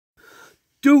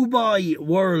Dubai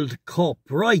World Cup.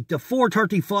 Right, the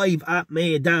 4:35 at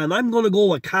Meydan. I'm going to go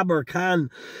with Caber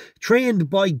Khan, trained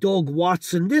by Doug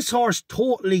Watson. This horse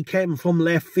totally came from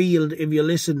left field if you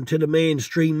listen to the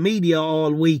mainstream media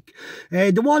all week.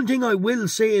 The one thing I will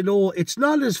say though, it's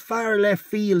not as far left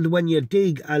field when you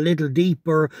dig a little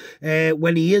deeper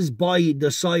when he is by the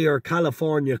sire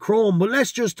California Chrome. But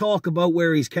let's just talk about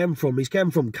where he's come from. He's come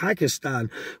from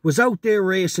Pakistan, was out there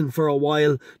racing for a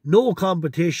while, no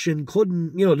competition,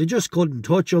 they just couldn't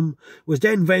touch him, was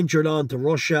then ventured on to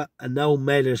Russia and now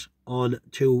made it on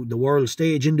to the world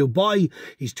stage in Dubai.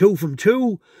 He's 2 from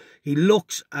 2. He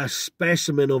looks a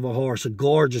specimen of a horse, a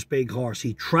gorgeous big horse.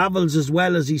 He travels as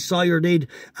well as his sire did.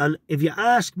 And if you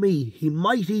ask me, he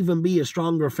might even be a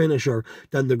stronger finisher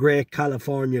than the great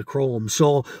California Chrome.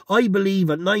 So I believe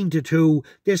at 9-2,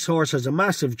 this horse has a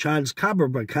massive chance.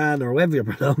 Caber Khan, or however you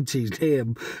pronounce his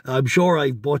name, I'm sure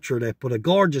I've butchered it, but a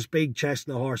gorgeous big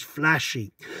chestnut horse,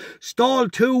 flashy. Stall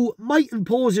 2 mightn't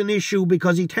pose an issue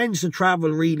because he tends to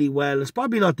travel really well. It's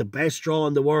probably not the best draw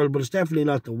in the world, but it's definitely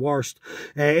not the worst.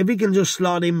 If he can just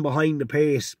slot in behind the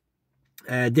pace,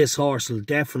 this horse will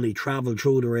definitely travel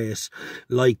through the race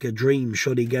like a dream.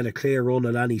 Should he get a clear run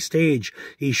at any stage,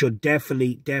 he should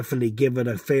definitely give it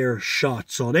a fair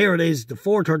shot. So there it is, the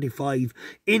 4:35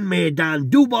 in Meydan,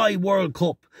 Dubai World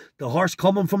Cup. The horse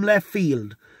coming from left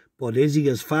field, but is he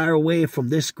as far away from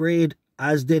this grade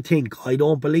as they think? I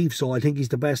don't believe so. I think he's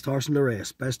the best horse in the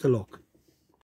race. Best of luck.